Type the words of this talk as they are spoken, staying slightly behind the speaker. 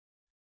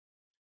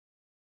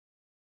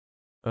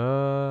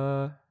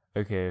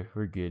Okay,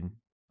 we're good.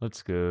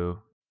 Let's go.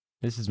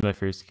 This is my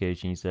first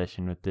coaching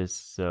session with this,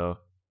 so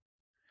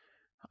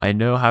I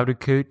know how to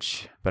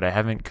coach, but I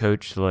haven't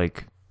coached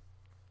like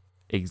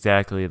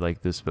exactly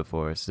like this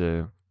before,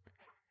 so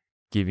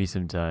give me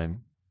some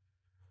time.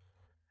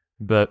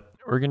 But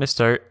we're gonna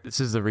start.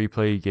 This is the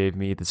replay you gave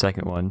me, the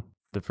second one.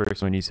 The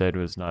first one you said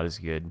was not as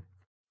good.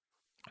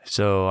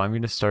 So I'm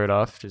gonna start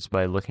off just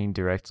by looking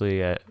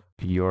directly at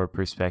your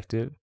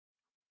perspective.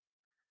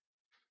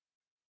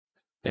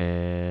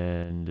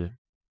 And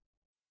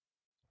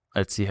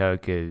let's see how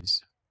it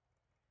goes.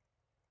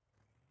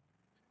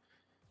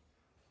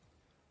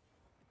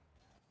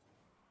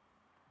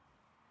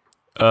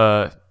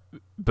 Uh,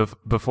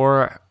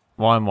 while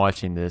I'm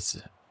watching this,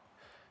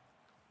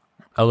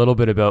 a little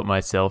bit about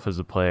myself as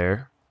a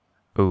player.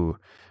 Ooh,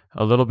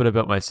 a little bit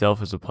about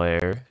myself as a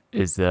player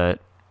is that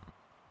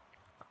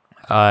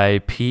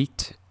I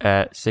peaked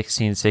at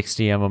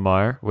 1660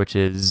 MMR, which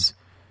is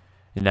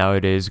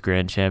nowadays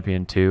Grand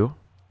Champion 2.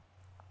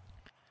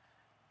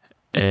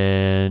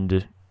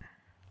 And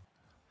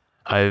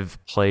I've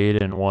played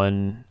and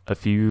won a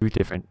few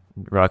different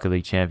Rocket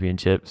League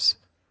championships.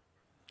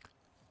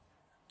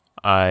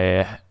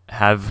 I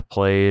have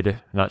played,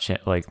 not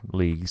like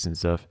leagues and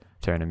stuff,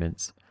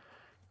 tournaments.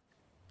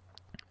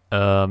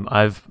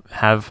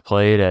 I've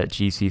played at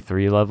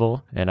GC3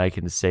 level, and I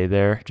can stay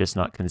there, just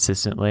not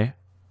consistently.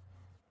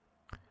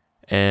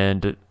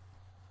 And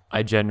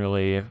I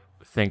generally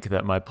think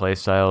that my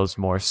playstyle is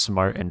more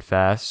smart and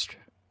fast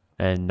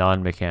and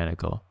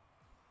non-mechanical.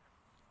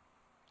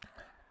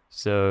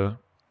 So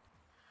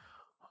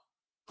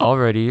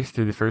already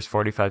through the first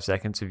 45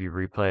 seconds of your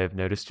replay, I've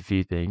noticed a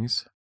few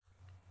things.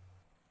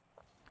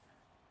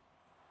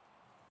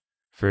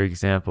 For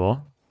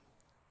example,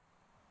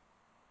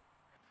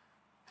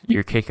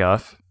 your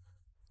kickoff.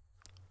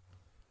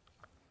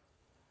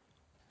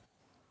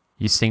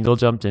 You single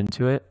jumped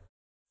into it,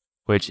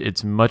 which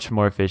it's much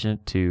more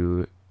efficient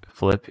to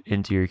flip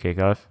into your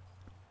kickoff.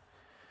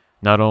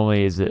 Not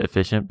only is it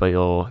efficient, but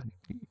you'll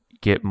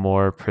get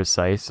more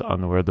precise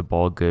on where the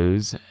ball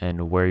goes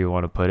and where you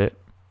want to put it.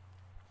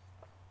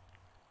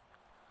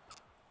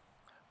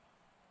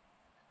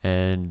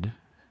 And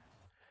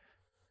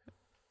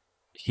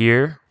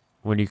here,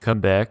 when you come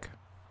back,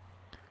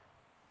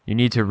 you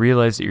need to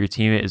realize that your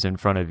teammate is in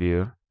front of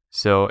you.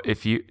 So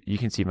if you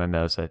can see my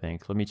mouse, I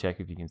think. Let me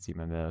check if you can see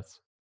my mouse.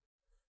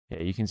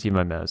 Yeah, you can see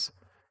my mouse.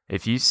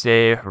 If you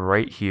stay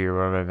right here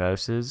where my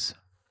mouse is,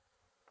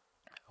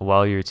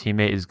 while your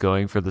teammate is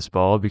going for this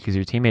ball, because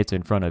your teammate's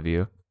in front of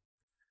you,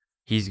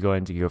 he's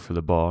going to go for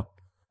the ball.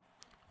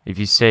 If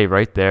you stay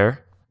right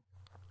there,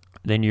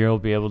 then you'll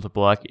be able to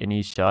block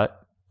any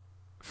shot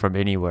from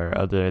anywhere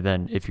other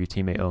than if your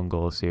teammate own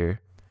goals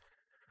here.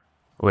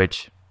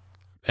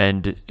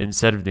 And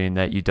instead of doing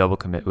that, you double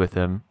commit with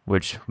him,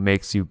 which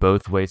makes you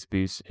both waste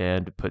boost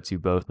and puts you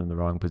both in the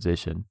wrong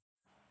position.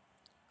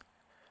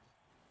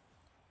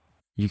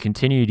 You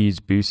continue to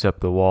use boost up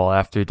the wall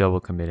after double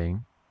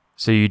committing.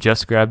 So you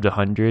just grabbed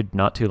 100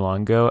 not too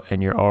long ago,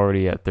 and you're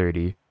already at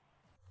 30.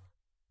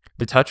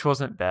 The touch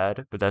wasn't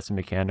bad, but that's a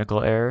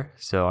mechanical error,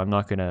 so I'm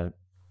not gonna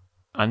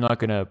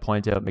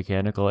point out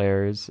mechanical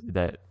errors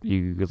that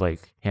you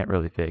like can't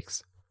really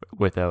fix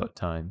without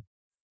time.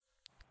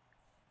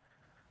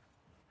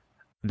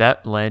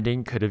 That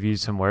landing could have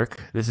used some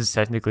work. This is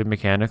technically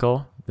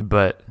mechanical,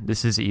 but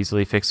this is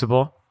easily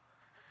fixable.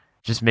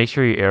 Just make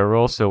sure you air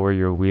roll so where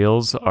your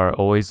wheels are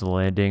always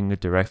landing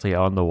directly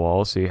on the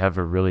wall, so you have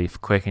a really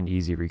quick and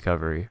easy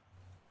recovery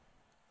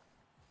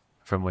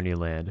from when you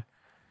land.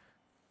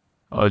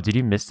 Oh, did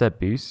you miss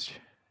that boost?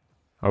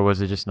 Or was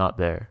it just not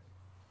there?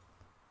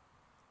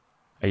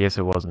 I guess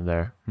it wasn't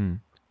there.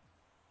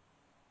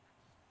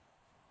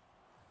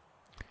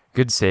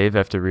 Good save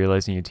after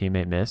realizing your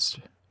teammate missed.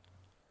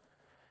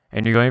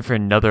 And you're going for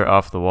another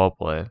off-the-wall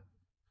play.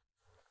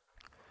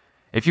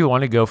 If you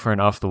want to go for an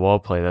off-the-wall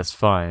play, that's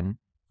fine.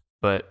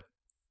 But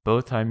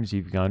both times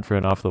you've gone for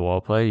an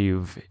off-the-wall play,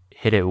 you've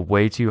hit it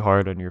way too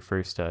hard on your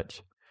first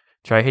touch.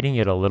 Try hitting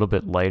it a little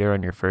bit lighter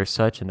on your first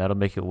touch, and that'll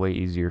make it way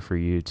easier for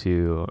you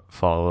to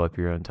follow up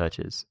your own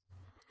touches.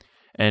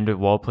 And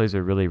wall plays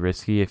are really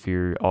risky if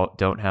you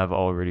don't have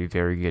already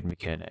very good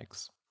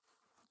mechanics.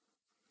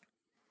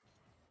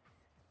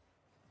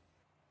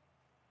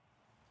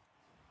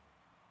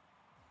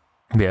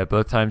 Yeah,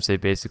 both times they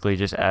basically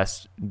just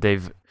asked,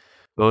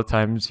 both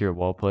times your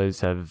wall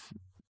plays have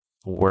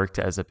worked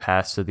as a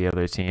pass to the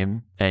other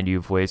team, and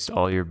you've wasted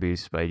all your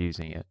boosts by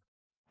using it.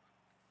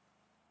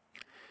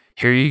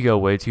 Here you go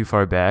way too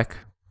far back.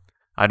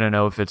 I don't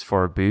know if it's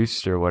for a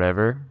boost or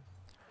whatever,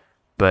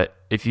 but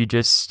if you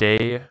just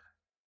stay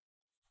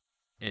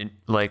in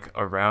like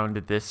around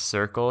this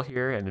circle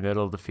here in the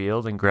middle of the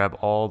field and grab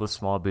all the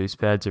small boost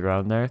pads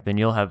around there, then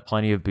you'll have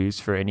plenty of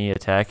boost for any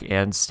attack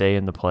and stay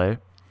in the play.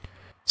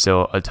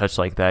 So a touch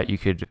like that, you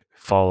could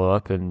follow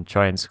up and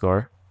try and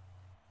score.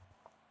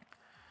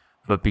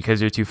 But because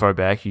you're too far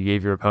back, you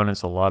gave your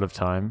opponents a lot of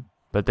time,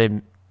 but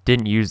they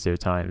didn't use their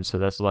time, so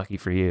that's lucky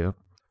for you.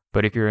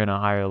 But if you're in a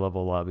higher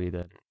level lobby,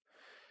 then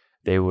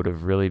they would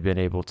have really been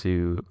able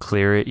to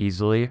clear it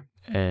easily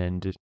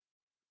and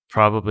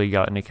probably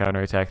gotten a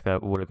counterattack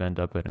that would have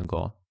ended up in a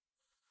goal.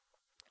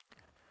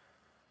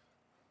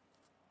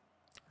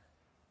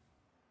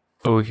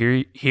 Oh,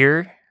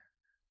 here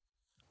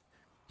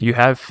you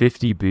have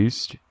 50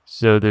 boost,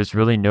 so there's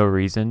really no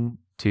reason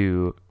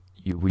to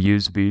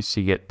use boost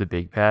to get the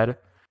big pad.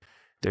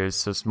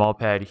 There's a small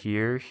pad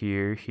here,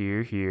 here,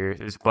 here, here.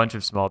 There's a bunch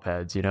of small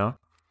pads, you know?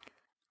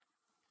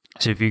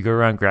 So if you go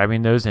around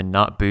grabbing those and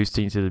not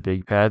boosting to the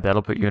big pad,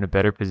 that'll put you in a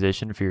better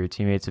position for your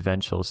teammate's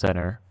eventual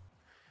center,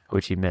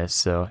 which he missed,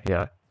 so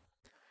yeah.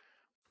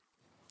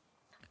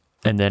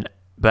 And then,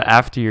 but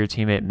after your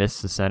teammate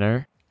missed the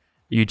center,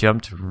 you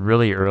jumped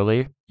really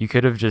early. You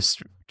could have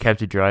just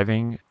kept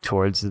driving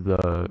towards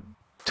the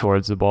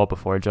ball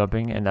before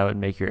jumping, and that would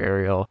make your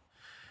aerial,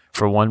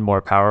 for one,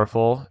 more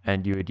powerful,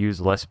 and you would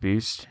use less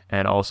boost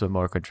and also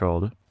more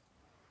controlled.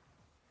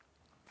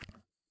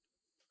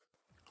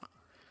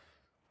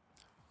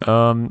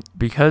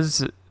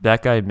 Because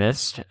that guy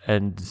missed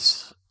and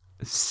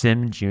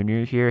Sim Jr.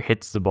 here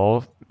hits the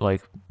ball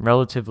like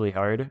relatively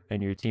hard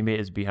and your teammate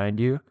is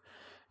behind you,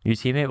 your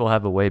teammate will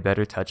have a way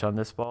better touch on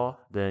this ball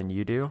than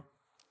you do.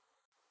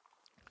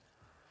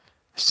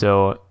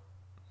 So,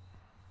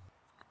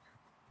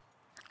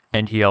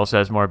 and he also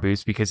has more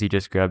boost because he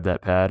just grabbed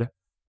that pad.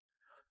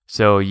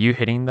 So you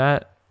hitting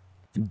that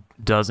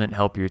doesn't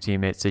help your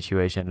teammate's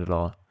situation at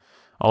all.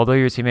 Although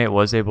your teammate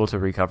was able to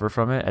recover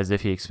from it as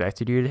if he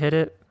expected you to hit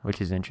it, which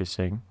is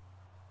interesting.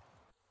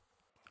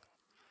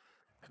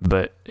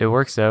 But it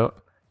works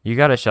out. You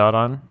got a shot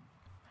on.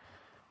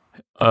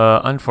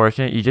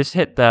 Unfortunate, you just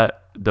hit the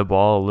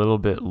ball a little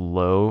bit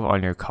low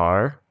on your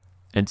car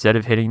instead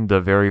of hitting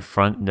the very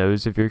front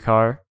nose of your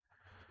car.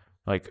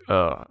 Like,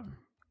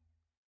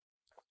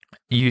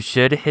 you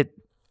should hit,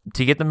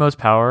 to get the most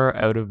power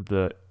out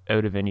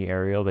of any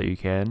aerial that you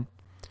can.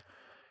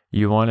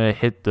 You want to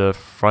hit the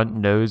front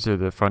nose or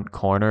the front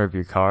corner of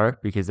your car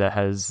because that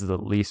has the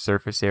least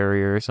surface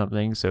area or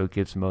something, so it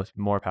gives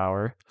more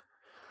power.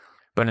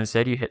 But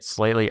instead you hit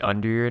slightly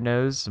under your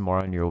nose,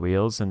 more on your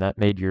wheels, and that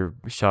made your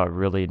shot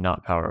really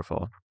not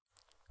powerful.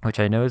 Which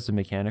I know is a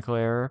mechanical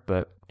error,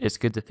 but it's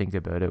good to think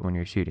about it when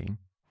you're shooting.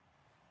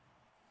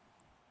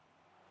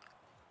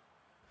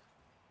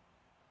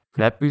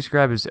 That boost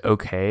grab is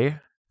okay,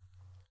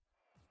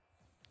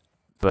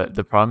 but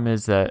the problem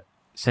is that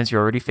since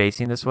you're already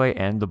facing this way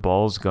and the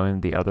ball's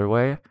going the other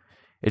way,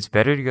 it's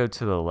better to go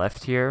to the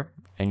left here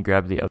and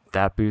grab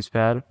that boost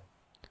pad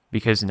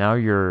because now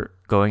you're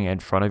going in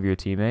front of your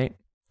teammate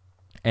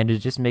and it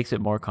just makes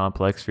it more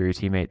complex for your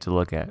teammate to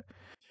look at.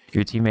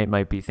 Your teammate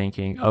might be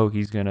thinking, oh,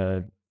 he's going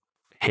to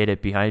hit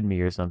it behind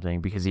me or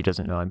something because he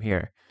doesn't know I'm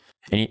here.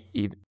 And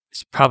he's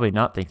probably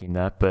not thinking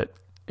that, but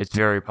it's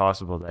very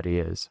possible that he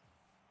is.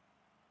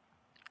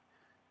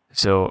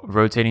 So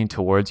rotating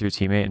towards your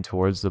teammate and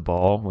towards the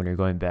ball when you're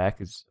going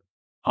back is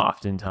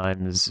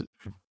oftentimes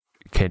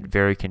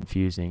very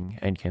confusing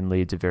and can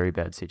lead to very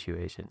bad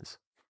situations.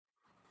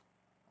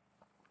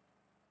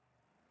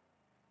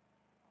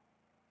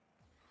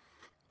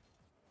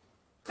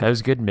 That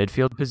was good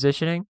midfield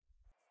positioning.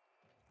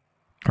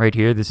 Right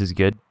here, this is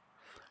good.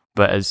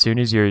 But as soon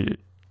as your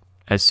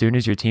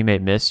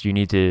teammate missed, you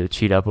need to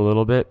cheat up a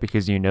little bit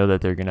because you know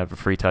that they're going to have a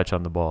free touch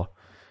on the ball.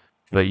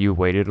 But you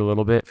waited a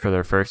little bit for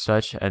their first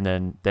touch, and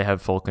then they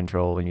have full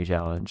control when you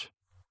challenge.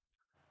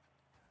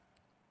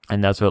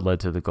 And that's what led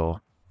to the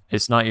goal.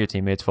 It's not your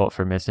teammate's fault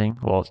for missing.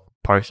 Well, it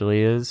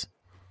partially is.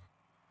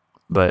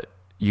 But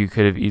you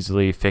could have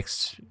easily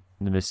fixed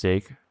the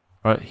mistake.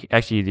 Or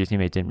actually, your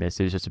teammate didn't miss.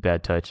 It was just a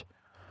bad touch.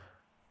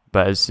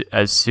 But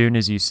as soon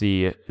as you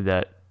see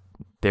that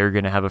they're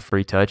going to have a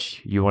free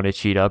touch, you want to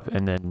cheat up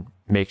and then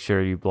make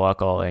sure you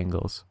block all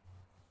angles.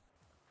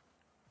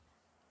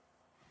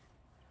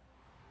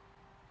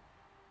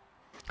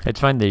 It's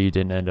fine that you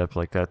didn't end up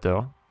like that,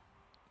 though.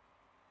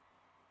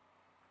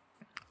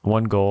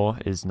 One goal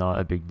is not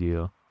a big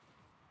deal.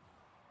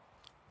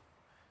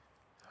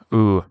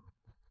 Ooh.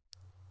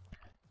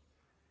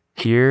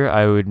 Here,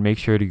 I would make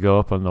sure to go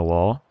up on the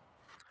wall.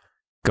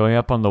 Going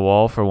up on the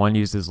wall, for one,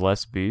 uses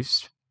less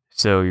boost,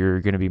 so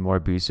you're going to be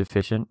more boost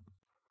efficient.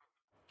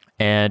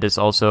 And it's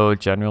also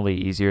generally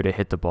easier to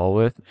hit the ball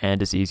with,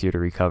 and it's easier to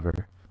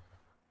recover.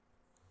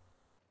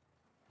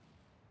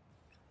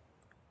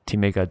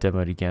 Teammate got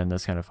demoed again.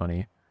 That's kind of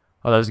funny.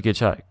 Oh, that was a good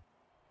shot.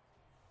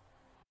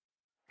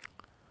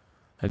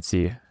 Let's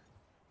see.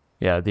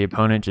 Yeah, the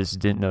opponent just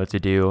didn't know what to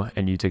do,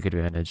 and you took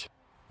advantage.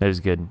 That was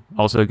good.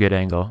 Also a good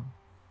angle.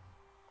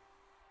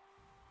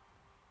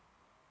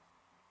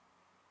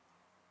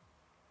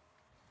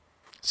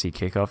 See,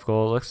 kickoff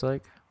goal, it looks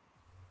like.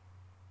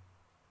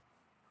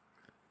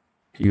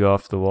 You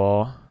off the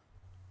wall.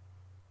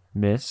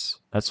 Miss.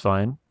 That's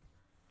fine.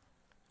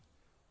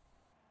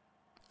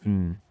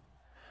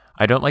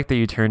 I don't like that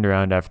you turned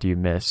around after you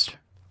missed.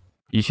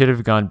 You should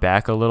have gone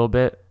back a little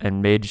bit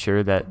and made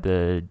sure that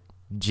the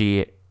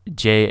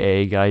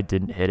JA guy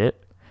didn't hit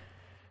it.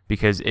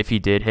 Because if he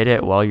did hit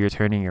it while you're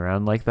turning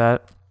around like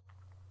that,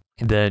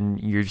 then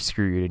you're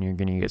screwed and you're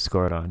going to get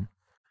scored on.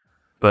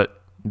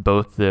 but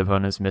both the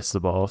opponents missed the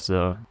ball,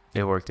 so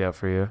it worked out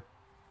for you.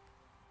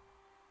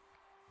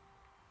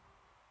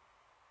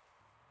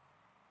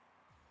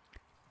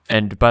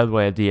 And by the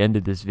way, at the end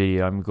of this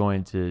video, I'm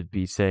going to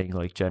be saying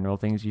like general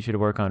things you should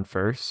work on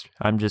first.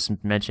 I'm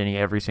just mentioning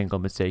every single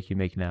mistake you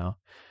make now,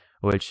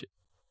 which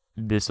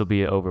this will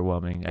be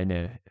overwhelming, I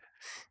know.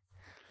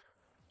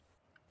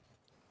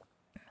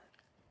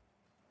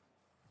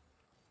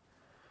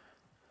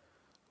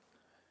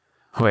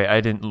 Wait, I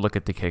didn't look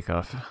at the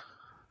kickoff.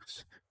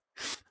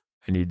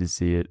 I need to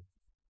see it.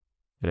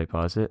 Did I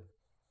pause it?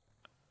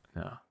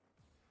 No.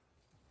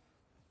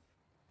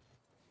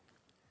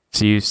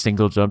 So you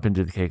single jump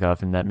into the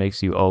kickoff, and that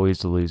makes you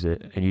always lose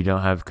it, and you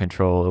don't have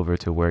control over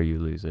to where you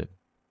lose it.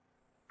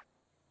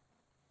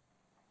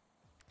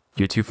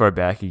 You're too far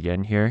back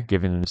again here,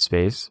 giving them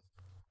space.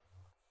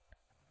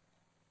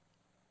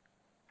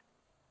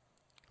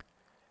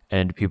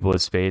 And people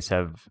with space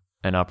have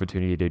an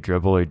opportunity to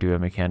dribble or do a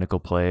mechanical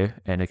play,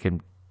 and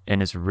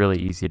it's really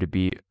easy to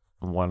beat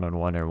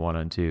 1-on-1 or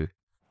 1-on-2.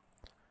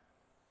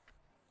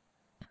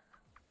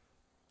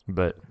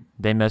 But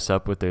they mess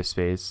up with their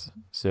space,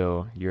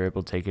 so you're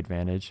able to take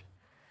advantage.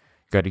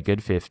 Got a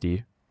good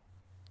 50.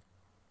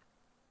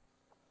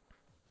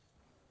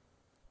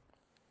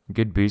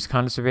 Good boost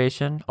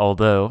conservation,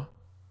 although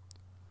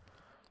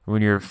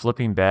when you're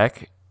flipping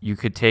back, you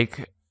could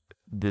take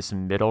this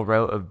middle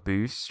route of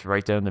boost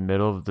right down the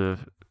middle of the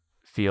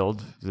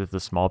field with the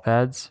small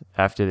pads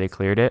after they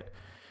cleared it,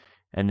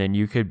 and then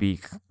you could be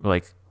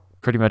like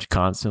pretty much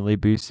constantly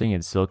boosting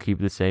and still keep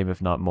the same,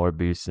 if not more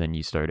boosts than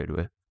you started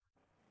with.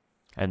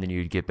 And then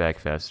you'd get back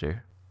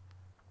faster.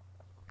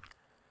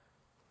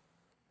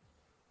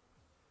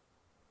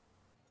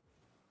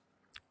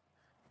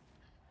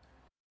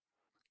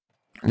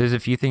 There's a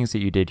few things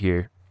that you did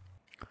here.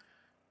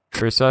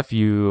 First off,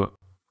 you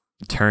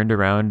turned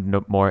around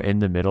more in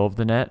the middle of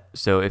the net,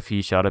 so if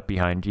he shot it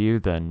behind you,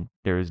 then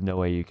there was no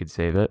way you could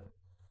save it.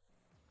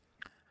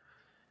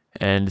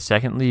 And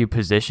secondly, you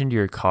positioned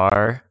your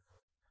car,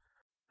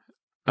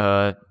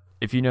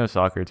 if you know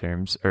soccer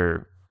terms,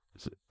 or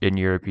in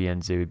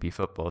Europeans it would be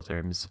football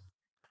terms,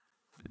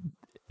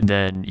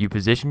 then you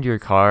positioned your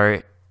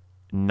car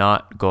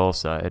not goal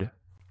side.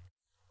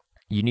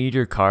 You need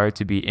your car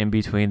to be in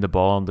between the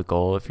ball and the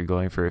goal if you're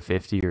going for a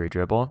 50 or a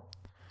dribble.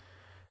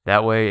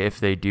 That way, if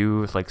they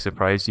do like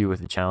surprise you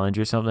with a challenge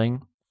or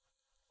something,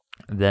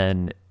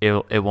 then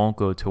it won't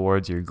go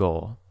towards your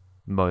goal,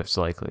 most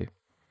likely.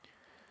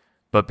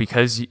 But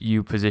because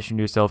you position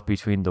yourself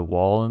between the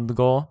wall and the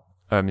goal,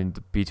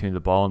 between the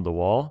ball and the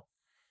wall,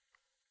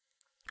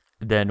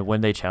 then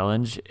when they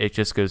challenge, it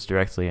just goes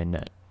directly in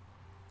net.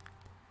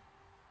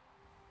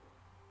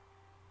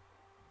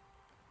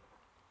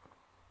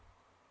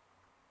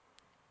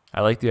 I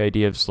like the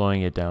idea of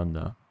slowing it down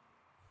though.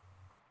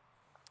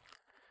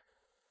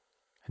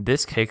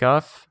 This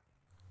kickoff,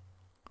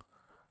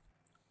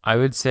 I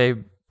would say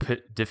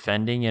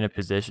defending in a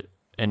position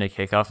in a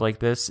kickoff like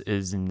this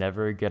is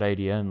never a good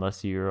idea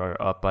unless you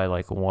are up by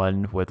like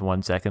 1 with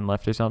 1 second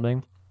left or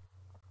something.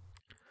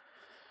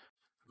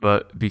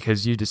 But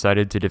because you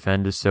decided to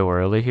defend so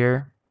early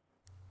here,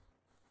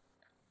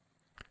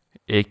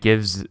 it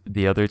gives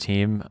the other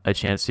team a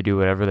chance to do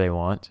whatever they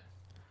want.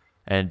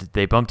 And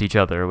they bumped each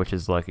other, which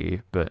is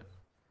lucky, but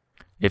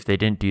if they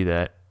didn't do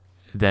that,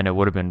 then it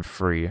would have been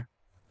free.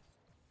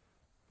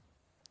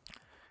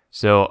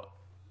 So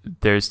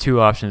there's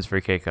two options for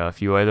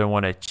kickoff. You either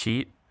want to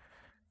cheat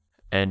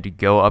and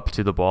go up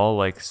to the ball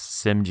like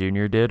Sim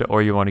Jr. did,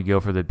 or you want to go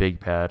for the big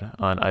pad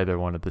on either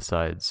one of the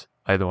sides,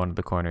 either one of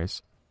the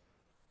corners.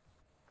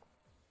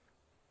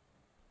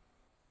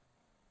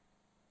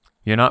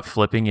 You're not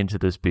flipping into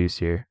this boost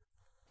here.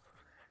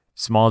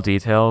 Small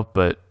detail,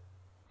 but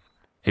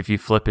if you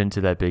flip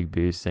into that big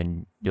boost,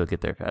 then you'll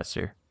get there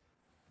faster.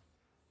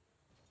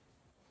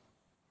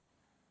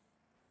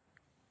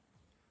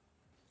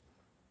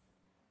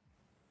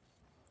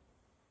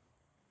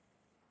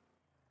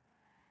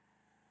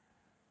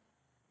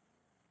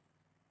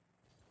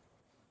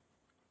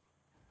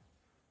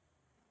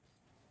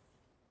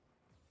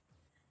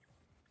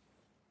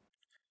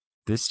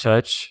 This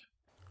touch,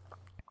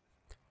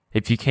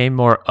 if you came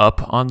more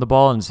up on the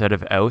ball instead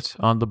of out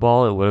on the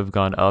ball, it would have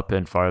gone up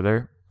and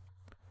farther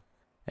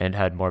and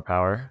had more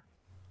power.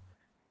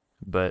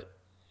 But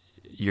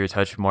your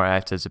touch more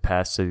acts as a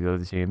pass to the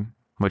other team,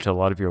 which a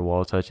lot of your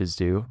wall touches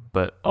do,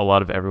 but a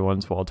lot of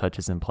everyone's wall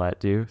touches in Plat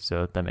do,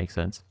 so that makes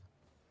sense.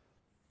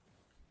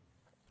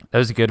 That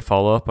was a good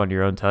follow-up on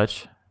your own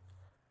touch.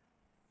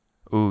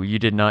 Ooh, you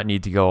did not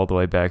need to go all the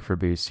way back for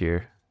boost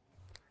here.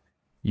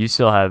 You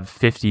still have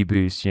 50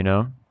 boosts, you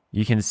know?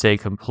 You can stay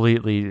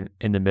completely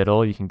in the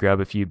middle. You can grab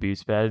a few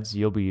boost pads.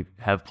 You'll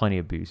have plenty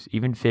of boosts.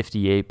 Even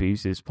 58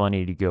 boosts is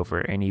plenty to go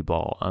for any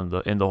ball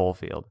in the whole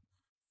field.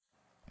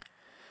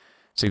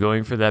 So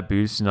going for that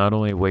boost not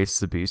only wastes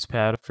the boost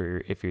pad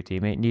for if your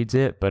teammate needs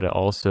it, but it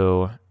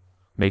also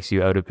makes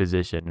you out of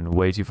position and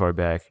way too far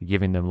back,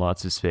 giving them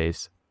lots of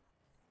space.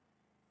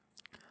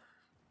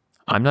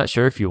 I'm not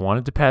sure if you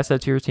wanted to pass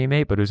that to your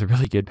teammate, but it was a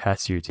really good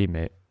pass to your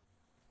teammate.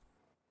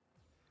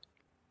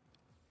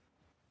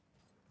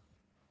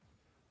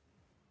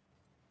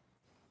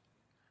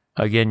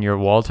 Again, your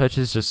wall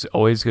touches just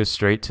always go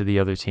straight to the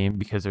other team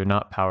because they're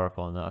not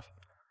powerful enough.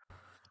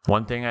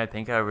 One thing I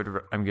think I'm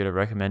going to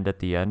recommend at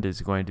the end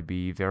is going to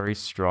be very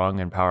strong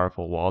and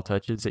powerful wall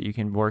touches that you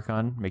can work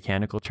on,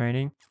 mechanical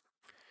training.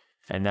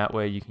 And that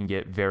way you can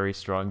get very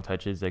strong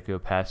touches that go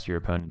past your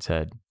opponent's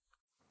head.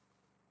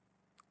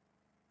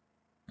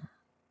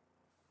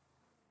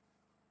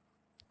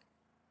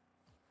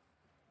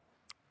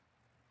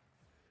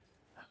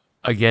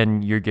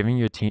 Again, you're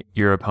giving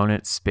your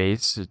opponent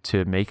space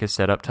to make a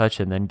setup touch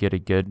and then get a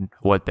good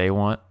what they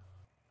want,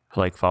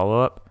 like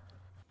follow up,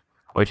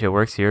 which it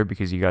works here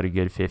because you got a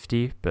good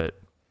 50, but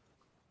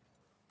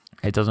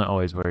it doesn't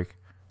always work.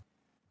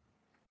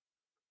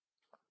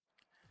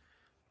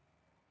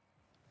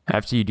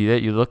 After you do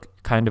that, you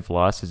look kind of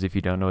lost as if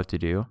you don't know what to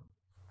do.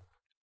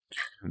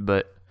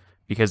 But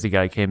because the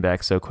guy came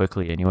back so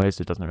quickly anyways,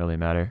 it doesn't really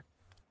matter.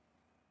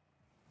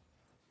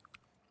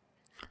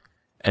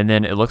 And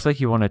then it looks like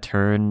you want to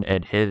turn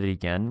and hit it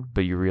again,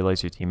 but you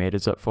realize your teammate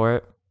is up for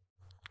it,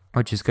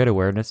 which is good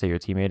awareness that your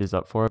teammate is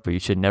up for it, but you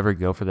should never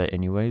go for that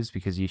anyways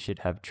because you should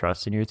have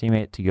trust in your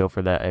teammate to go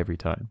for that every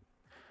time.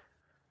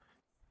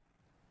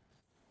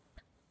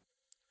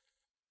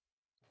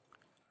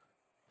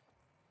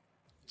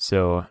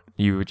 So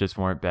you just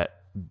weren't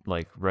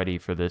ready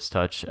for this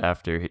touch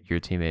after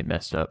your teammate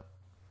messed up.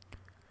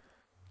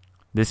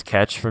 This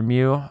catch from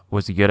you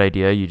was a good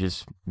idea. You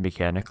just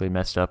mechanically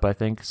messed up, I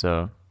think.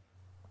 So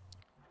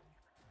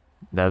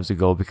that was a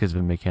goal because of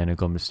a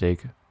mechanical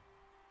mistake.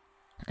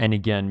 And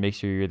again, make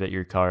sure that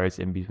your car is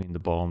in between the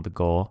ball and the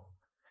goal,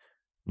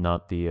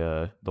 not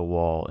the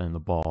wall and the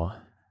ball.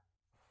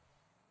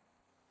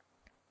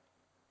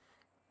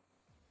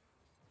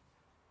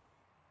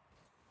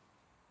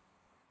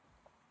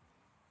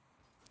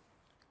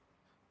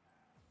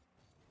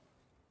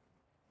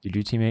 Did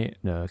your teammate?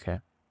 No, okay.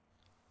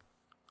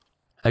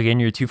 Again,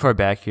 you're too far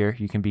back here.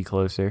 You can be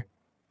closer.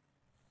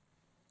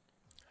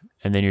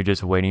 And then you're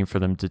just waiting for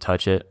them to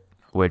touch it,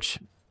 which,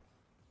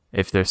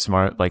 if they're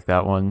smart, like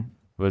that one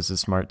was a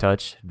smart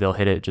touch, they'll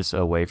hit it just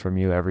away from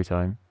you every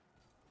time.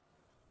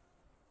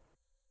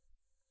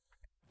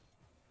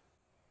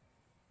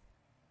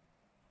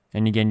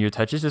 And again, your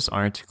touches just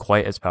aren't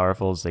quite as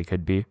powerful as they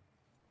could be,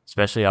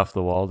 especially off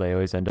the wall. They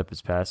always end up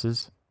as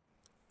passes.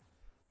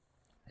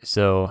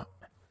 So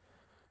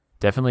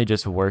definitely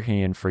just working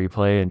in free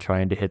play and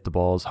trying to hit the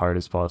ball as hard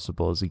as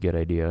possible is a good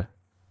idea.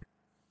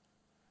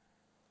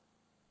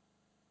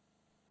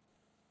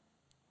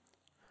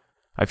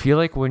 I feel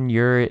like when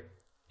you're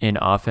in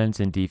offense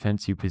and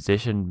defense, you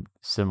position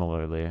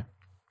similarly.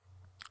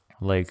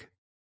 Like,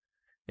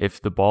 if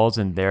the ball's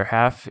in their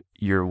half,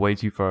 you're way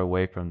too far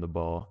away from the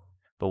ball.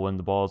 But when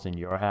the ball's in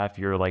your half,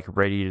 you're like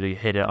ready to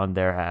hit it on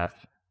their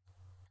half.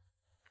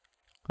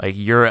 Like,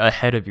 you're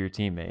ahead of your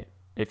teammate.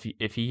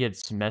 If he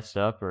gets messed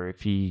up or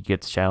if he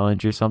gets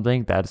challenged or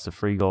something, that's a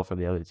free goal for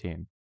the other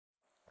team.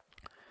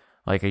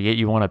 Like, I get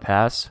you want to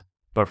pass,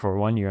 but for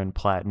one, you're in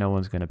Plat, no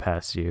one's going to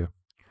pass you.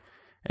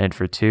 And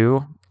for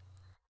two,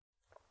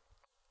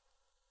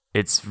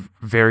 it's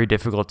very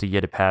difficult to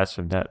get a pass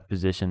from that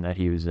position that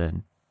he was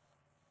in.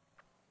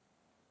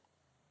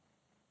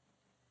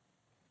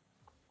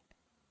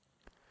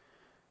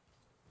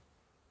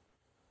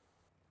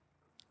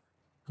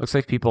 Looks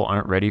like people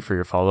aren't ready for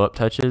your follow-up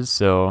touches,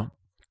 so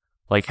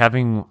like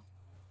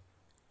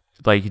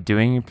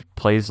doing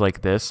plays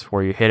like this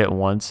where you hit it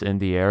once in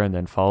the air and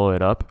then follow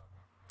it up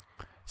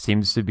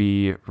seems to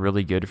be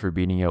really good for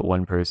beating out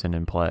one person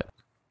in Plat.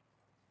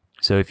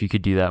 So if you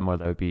could do that more,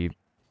 that would be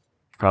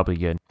probably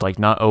good. Like,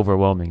 not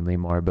overwhelmingly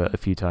more, but a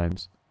few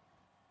times.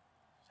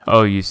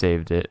 Oh, you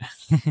saved it.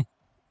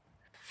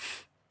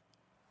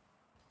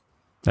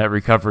 That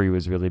recovery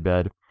was really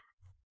bad.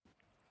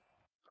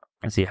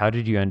 Let's see, how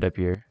did you end up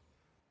here?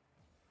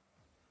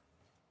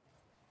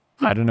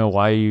 I don't know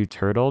why you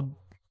turtled,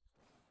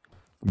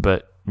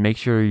 but make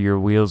sure your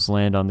wheels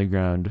land on the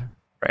ground.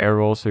 Air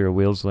roll so your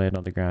wheels land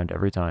on the ground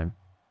every time.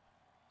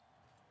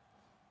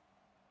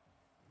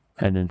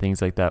 And then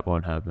things like that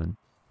won't happen.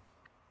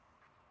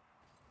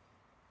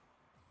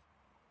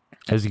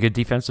 It was a good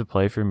defensive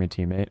play from your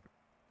teammate.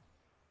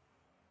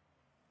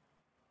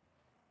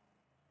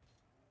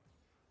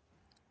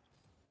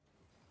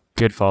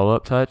 Good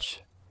follow-up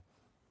touch.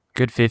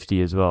 Good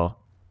 50 as well.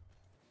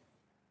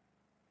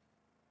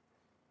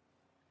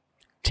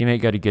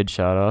 Teammate got a good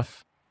shot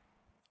off,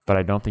 but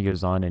I don't think it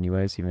was on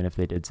anyways, even if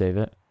they did save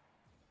it.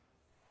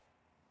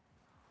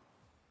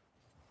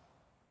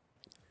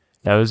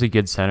 That was a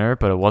good center,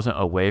 but it wasn't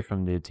away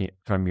from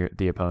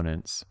the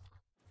opponents.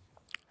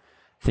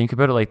 Think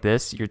about it like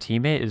this: your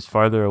teammate is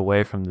farther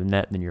away from the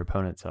net than your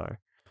opponents are.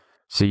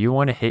 So you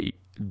want to hit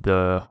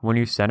when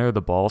you center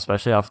the ball,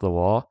 especially off the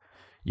wall,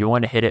 you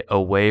want to hit it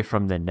away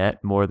from the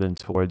net more than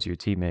towards your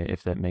teammate,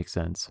 if that makes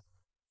sense.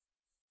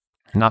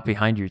 Not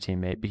behind your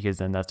teammate, because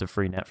then that's a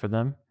free net for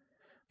them,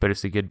 but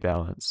it's a good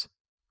balance.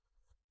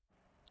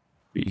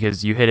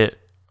 Because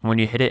when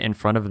you hit it in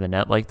front of the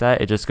net like that,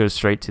 it just goes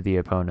straight to the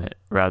opponent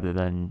rather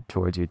than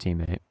towards your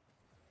teammate.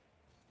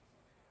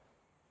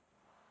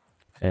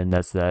 And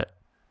that's that.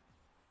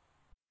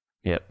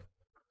 Yep.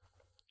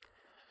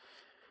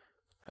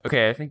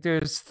 Okay, I think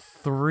there's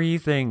 3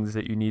 things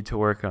that you need to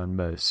work on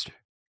most.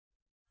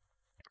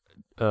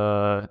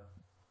 2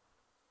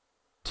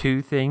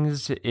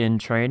 things in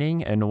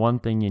training and 1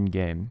 thing in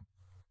game.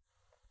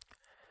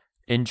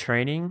 In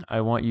training,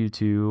 I want you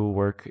to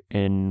work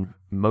in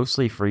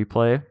mostly free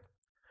play,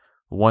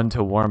 1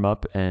 to warm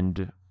up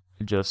and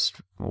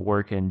just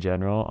work in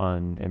general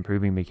on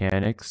improving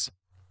mechanics.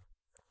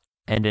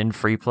 And in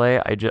free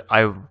play,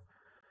 I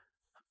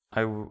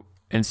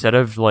instead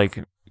of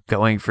like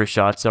going for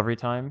shots every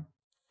time,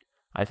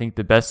 I think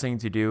the best thing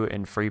to do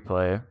in free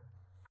play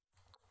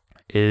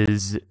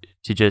is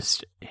to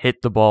just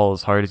hit the ball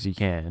as hard as you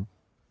can.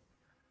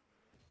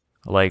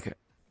 Like,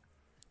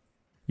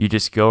 you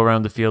just go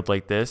around the field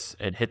like this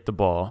and hit the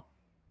ball.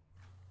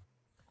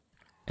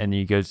 And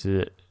you go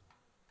to...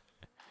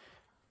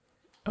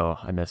 Oh,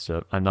 I messed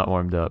up. I'm not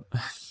warmed up.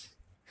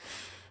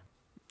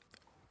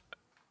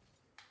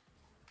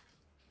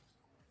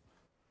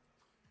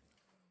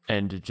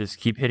 And just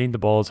keep hitting the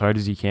ball as hard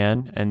as you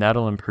can, and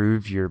that'll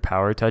improve your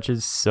power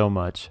touches so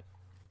much.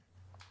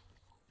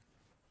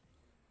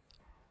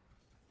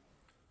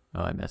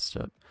 Oh, I messed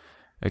up.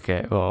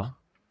 Okay, well.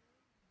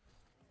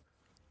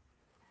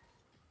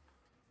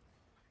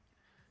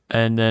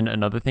 And then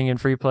another thing in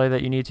free play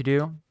that you need to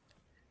do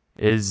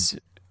is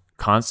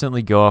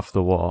constantly go off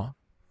the wall.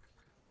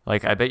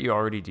 Like, I bet you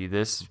already do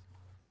this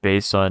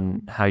based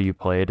on how you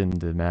played in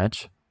the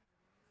match.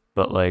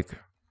 But like,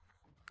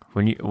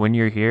 when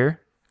you're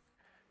here,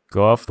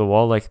 go off the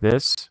wall like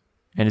this,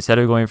 and instead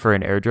of going for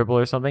an air dribble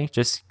or something,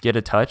 just get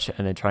a touch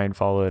and then try and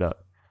follow it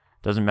up.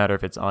 Doesn't matter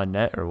if it's on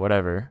net or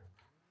whatever.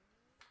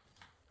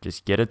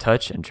 Just get a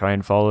touch and try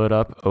and follow it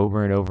up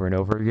over and over and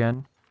over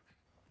again.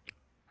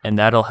 And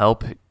that'll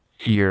help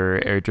your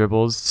air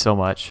dribbles so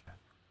much.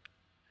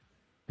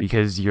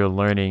 Because you're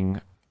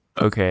learning,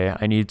 okay,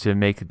 I need to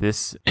make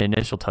this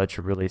initial touch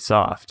really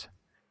soft.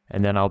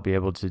 And then I'll be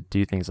able to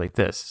do things like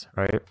this,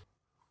 right?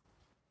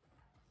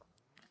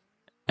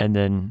 And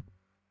then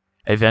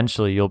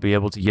eventually you'll be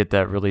able to get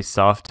that really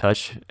soft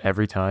touch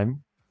every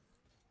time.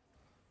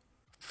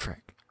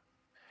 Frick.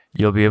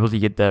 You'll be able to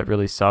get that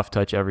really soft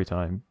touch every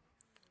time.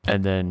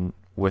 And then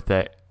with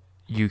that,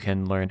 you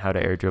can learn how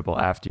to air dribble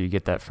after you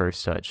get that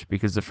first touch.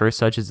 Because the first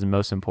touch is the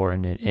most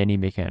important in any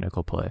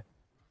mechanical play.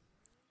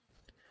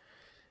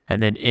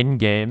 And then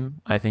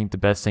in-game, I think the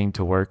best thing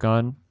to work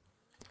on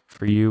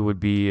for you would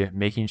be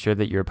making sure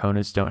that your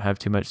opponents don't have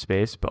too much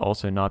space, but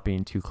also not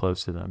being too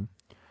close to them.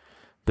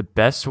 The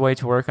best way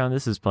to work on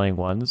this is playing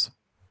ones,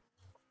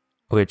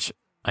 which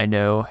I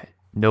know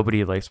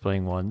nobody likes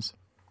playing ones,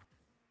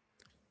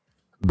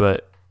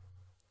 but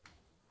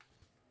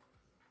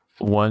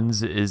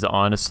ones is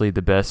honestly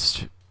the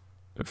best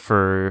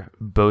for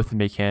both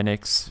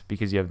mechanics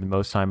because you have the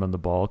most time on the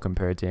ball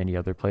compared to any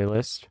other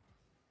playlist.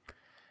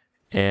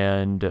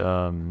 And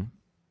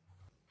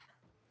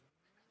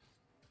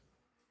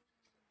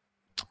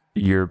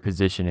your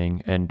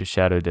positioning and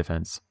shadow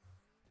defense.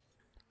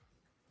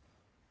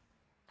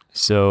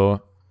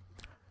 So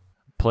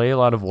play a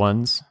lot of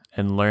ones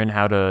and learn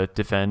how to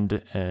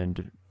defend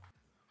and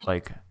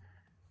like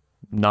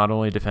not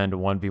only defend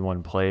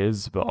 1v1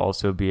 plays, but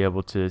also be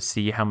able to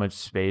see how much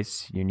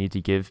space you need to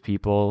give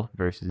people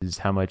versus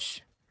how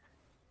much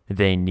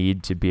they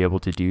need to be able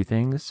to do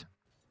things.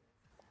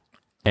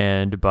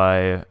 And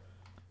by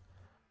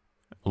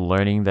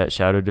learning that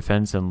shadow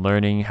defense and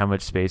learning how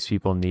much space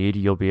people need,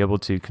 you'll be able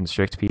to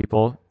constrict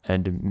people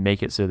and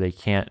make it so they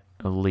can't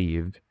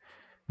leave.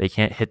 They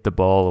can't hit the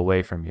ball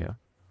away from you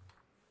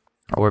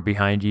or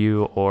behind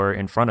you or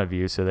in front of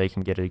you so they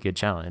can get a good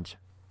challenge.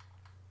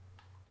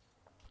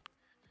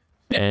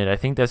 And I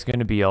think that's going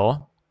to be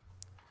all.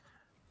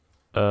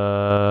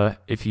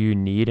 If you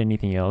need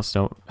anything else,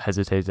 don't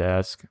hesitate to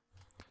ask.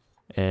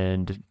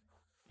 And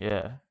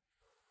yeah,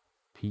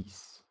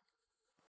 peace.